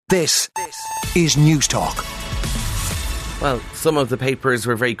This is News Talk. Well, some of the papers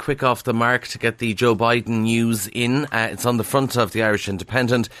were very quick off the mark to get the Joe Biden news in. It's on the front of the Irish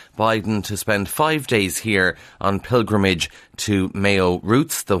Independent. Biden to spend 5 days here on pilgrimage to Mayo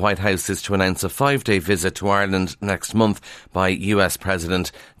roots. The White House is to announce a 5-day visit to Ireland next month by US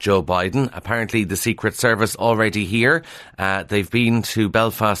President Joe Biden. Apparently the Secret Service already here. They've been to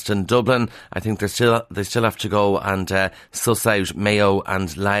Belfast and Dublin. I think they still have to go and suss out Mayo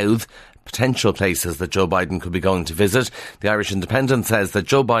and Louth, potential places that Joe Biden could be going to visit. The Irish Independent says that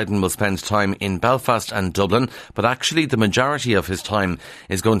Joe Biden will spend time in Belfast and Dublin, but actually the majority of his time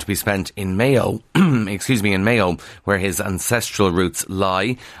is going to be spent in Mayo, in Mayo, where his ancestral roots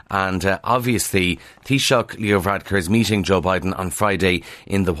lie. And obviously, Taoiseach Leo Varadkar is meeting Joe Biden on Friday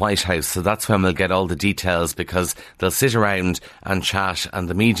in the White House. So that's when we'll get all the details, because they'll sit around and chat and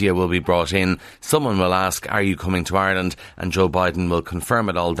the media will be brought in. Someone will ask, are you coming to Ireland? And Joe Biden will confirm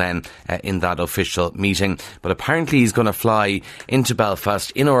it all then in that official meeting. But apparently he's going to fly into Belfast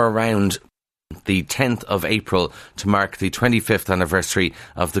in or around the 10th of April to mark the 25th anniversary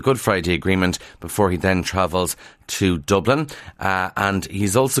of the Good Friday Agreement before he then travels to Dublin. And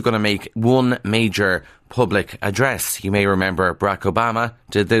he's also going to make one major public address. You may remember Barack Obama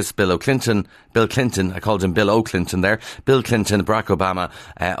did this, Bill Clinton, I called him Bill O'Clinton there. Bill Clinton, Barack Obama,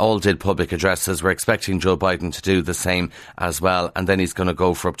 all did public addresses. We're expecting Joe Biden to do the same as well. And then he's going to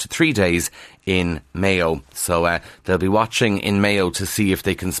go for up to 3 days in Mayo. So they'll be watching in Mayo to see if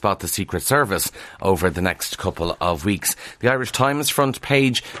they can spot the Secret Service over the next couple of weeks. The Irish Times front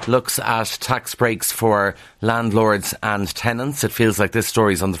page looks at tax breaks for landlords and tenants. It feels like this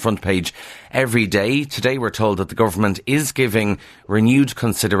story's on the front page every day. Today we're told that the government is giving renewed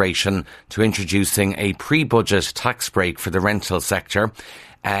consideration to introducing a pre-budget tax break for the rental sector.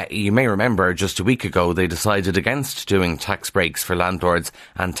 You may remember just a week ago they decided against doing tax breaks for landlords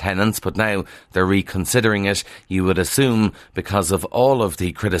and tenants, but now they're reconsidering it. You would assume because of all of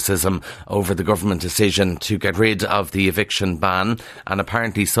the criticism over the government decision to get rid of the eviction ban. And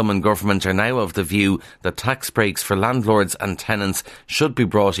apparently some in government are now of the view that tax breaks for landlords and tenants should be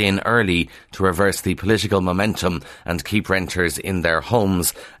brought in early to reverse the political momentum and keep renters in their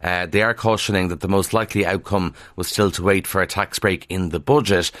homes. They are cautioning that the most likely outcome was still to wait for a tax break in the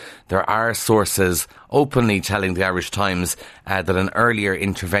budget. There are sources openly telling the Irish Times that an earlier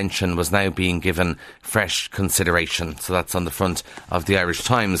intervention was now being given fresh consideration. So that's on the front of the Irish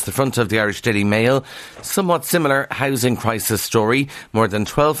Times. The front of the Irish Daily Mail, somewhat similar housing crisis story. More than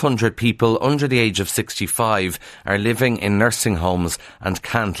 1,200 people under the age of 65 are living in nursing homes and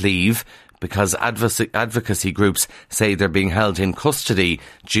can't leave, because advocacy groups say they're being held in custody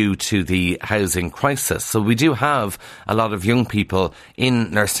due to the housing crisis. So we do have a lot of young people in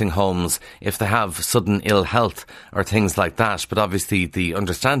nursing homes if they have sudden ill health or things like that. But obviously the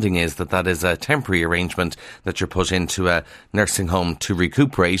understanding is that that is a temporary arrangement that you're put into a nursing home to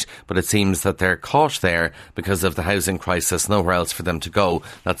recuperate. But it seems that they're caught there because of the housing crisis, nowhere else for them to go.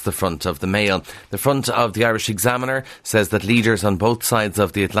 That's the front of the Mail. The front of the Irish Examiner says that leaders on both sides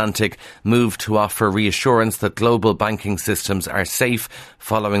of the Atlantic move to offer reassurance that global banking systems are safe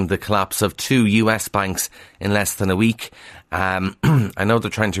following the collapse of 2 US banks in less than a week. I know they're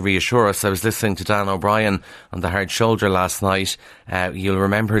trying to reassure us. I was listening to Dan O'Brien on The Hard Shoulder last night. You'll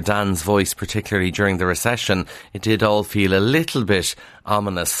remember Dan's voice, particularly during the recession. It did all feel a little bit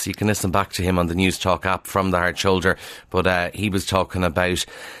ominous. You can listen back to him on the News Talk app from The Hard Shoulder. But he was talking about,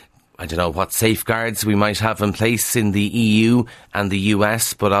 I don't know what safeguards we might have in place in the EU and the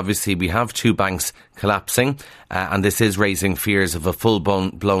US, but obviously we have 2 banks collapsing, and this is raising fears of a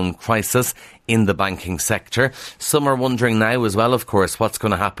full-blown crisis in the banking sector. Some are wondering now as well, of course, what's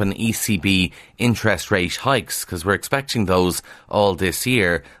going to happen ECB interest rate hikes, because we're expecting those all this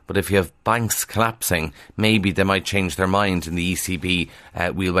year. But if you have banks collapsing, maybe they might change their mind in the ECB.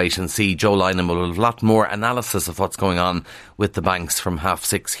 We'll wait and see. Joe Lynham will have a lot more analysis of what's going on with the banks from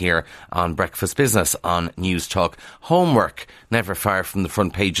 6:30 here on Breakfast Business on News Talk. Homework, never far from the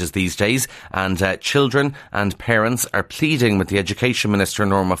front pages these days, and children and parents are pleading with the Education Minister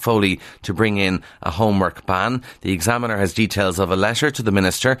Norma Foley to bring in a homework ban. The Examiner has details of a letter to the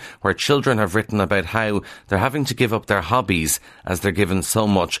Minister where children have written about how they're having to give up their hobbies as they're given so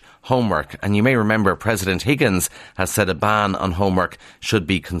much homework. And you may remember President Higgins has said a ban on homework should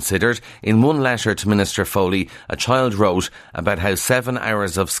be considered. In one letter to Minister Foley, a child wrote about how 7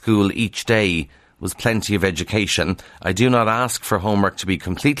 hours of school each day was plenty of education. I do not ask for homework to be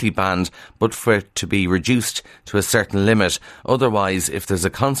completely banned, but for it to be reduced to a certain limit. Otherwise, if there's a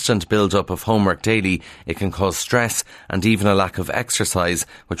constant build-up of homework daily, it can cause stress and even a lack of exercise,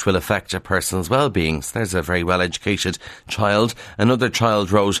 which will affect a person's well-being. So there's a very well-educated child. Another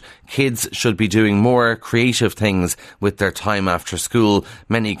child wrote, kids should be doing more creative things with their time after school.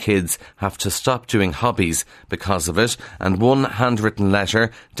 Many kids have to stop doing hobbies because of it. And one handwritten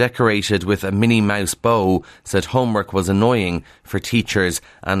letter decorated with a Minnie Mouse bow said homework was annoying for teachers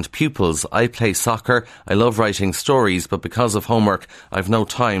and pupils. I play soccer. I love writing stories, but because of homework, I've no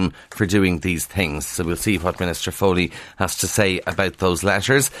time for doing these things. So we'll see what Minister Foley has to say about those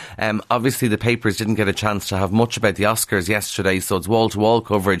letters. Obviously, the papers didn't get a chance to have much about the Oscars yesterday, so it's wall-to-wall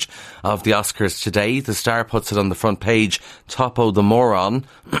coverage of the Oscars today. The Star puts it on the front page. Topo the moron,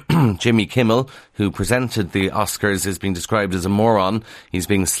 Jimmy Kimmel, who presented the Oscars, is being described as a moron. He's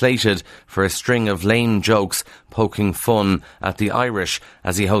being slated for a string of lame jokes poking fun at the Irish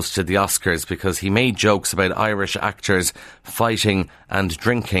as he hosted the Oscars, because he made jokes about Irish actors fighting and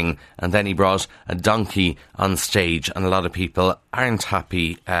drinking, and then he brought a donkey on stage, and a lot of people aren't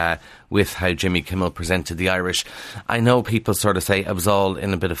happy with how Jimmy Kimmel presented the Irish. I know people sort of say it was all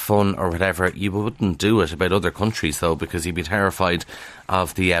in a bit of fun or whatever. You wouldn't do it about other countries though, because you'd be terrified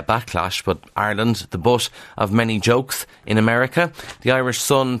of the backlash. But Ireland, the butt of many jokes in America. The Irish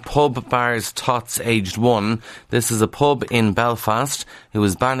Sun pub bars tots aged 1. This is a pub in Belfast who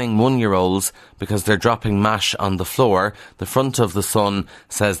is banning 1-year-olds because they're dropping mash on the floor. The front of the Sun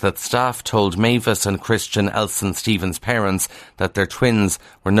says that staff told Mavis and Christian Elson Stevens' parents that their twins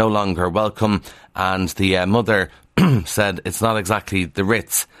were no longer welcome, and the mother said it's not exactly the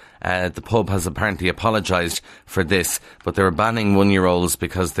Ritz. The pub has apparently apologised for this, but they were banning 1-year-olds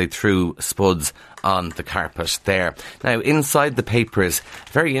because they threw spuds on the carpet there. Now, inside the papers,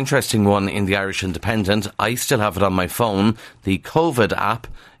 very interesting one in the Irish Independent. I still have it on my phone. The COVID app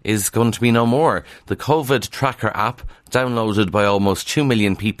is going to be no more. The COVID tracker app, downloaded by almost 2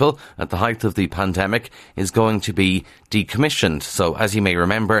 million people at the height of the pandemic, is going to be decommissioned. So, as you may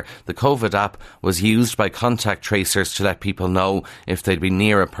remember, the COVID app was used by contact tracers to let people know if they'd been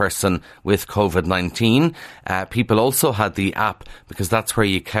near a person with COVID-19. People also had the app because that's where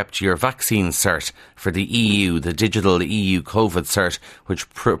you kept your vaccine cert for the EU, the digital EU COVID cert, which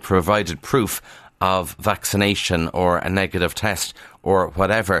provided proof of vaccination or a negative test or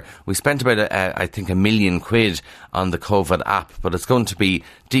whatever. We spent about, I think, £1 million on the COVID app, but it's going to be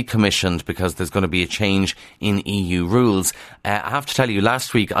decommissioned because there's going to be a change in EU rules. I have to tell you,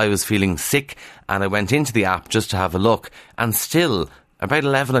 last week I was feeling sick and I went into the app just to have a look, and still, about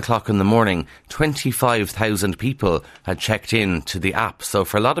 11 o'clock in the morning, 25,000 people had checked in to the app. So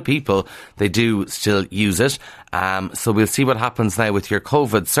for a lot of people, they do still use it. So we'll see what happens now with your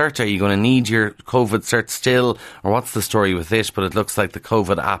COVID cert. Are you going to need your COVID cert still? Or what's the story with it? But it looks like the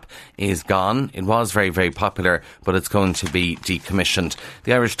COVID app is gone. It was very, very popular, but it's going to be decommissioned.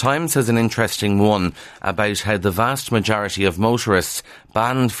 The Irish Times has an interesting one about how the vast majority of motorists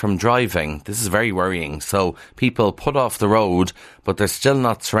banned from driving. This is very worrying. So people put off the road, but they're still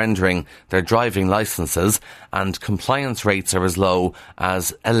not surrendering their driving licences, and compliance rates are as low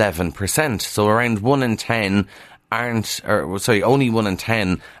as 11%. So around 1 in 10 only 1 in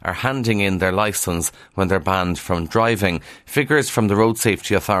 10 are handing in their licence when they're banned from driving. Figures from the Road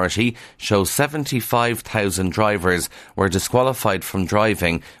Safety Authority show 75,000 drivers were disqualified from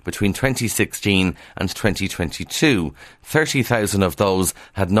driving between 2016 and 2022. 30,000 of those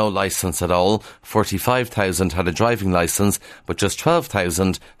had no licence at all. 45,000 had a driving licence, but just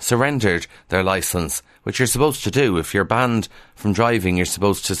 12,000 surrendered their licence, which you're supposed to do. If you're banned from driving, you're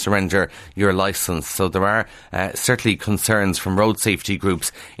supposed to surrender your licence. So there are certainly concerns from road safety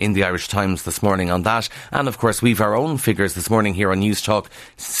groups in the Irish Times this morning on that. And of course, we've our own figures this morning here on News Talk.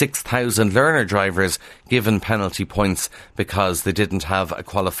 6,000 learner drivers given penalty points because they didn't have a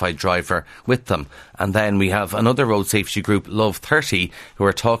qualified driver with them. And then we have another road safety group, Love 30, who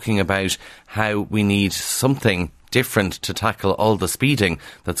are talking about how we need something different to tackle all the speeding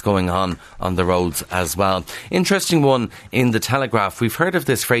that's going on the roads as well. Interesting one in the Telegraph. We've heard of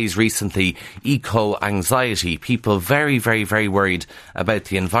this phrase recently, eco-anxiety. People very, very, very worried about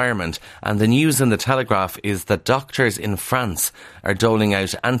the environment. And the news in the Telegraph is that doctors in France are doling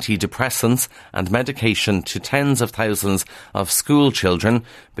out antidepressants and medication to tens of thousands of school children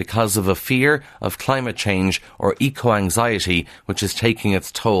because of a fear of climate change or eco-anxiety, which is taking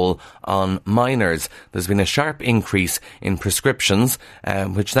its toll on minors. There's been a sharp increase increase in prescriptions,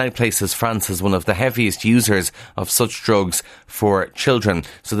 which now places France as one of the heaviest users of such drugs for children.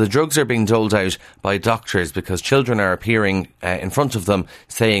 So the drugs are being doled out by doctors because children are appearing in front of them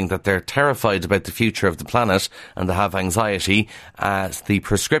saying that they're terrified about the future of the planet and they have anxiety, as the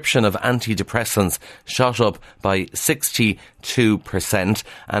prescription of antidepressants shot up by 62%,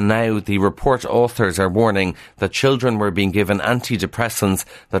 and now the report authors are warning that children were being given antidepressants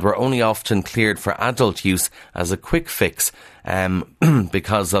that were only often cleared for adult use as a quick fix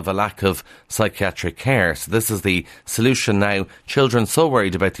because of a lack of psychiatric care. So this is the solution now. Children so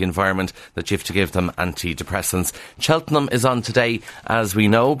worried about the environment that you have to give them antidepressants. Cheltenham is on today, as we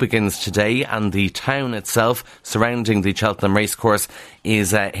know, begins today, and the town itself surrounding the Cheltenham racecourse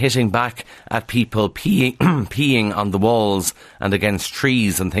is hitting back at people peeing on the walls and against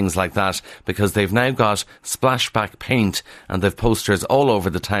trees and things like that, because they've now got splashback paint and they've posters all over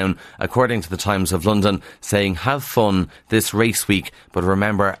the town, according to the Times of London, saying have fun this race week, but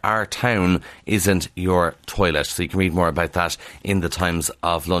remember our town isn't your toilet. So you can read more about that in the Times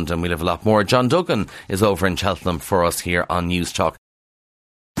of London. We'll have a lot more. John Duggan is over in Cheltenham for us here on News Talk.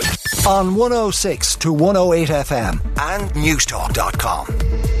 On 106 to 108 FM and newstalk.com.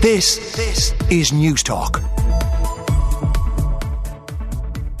 This is News Talk.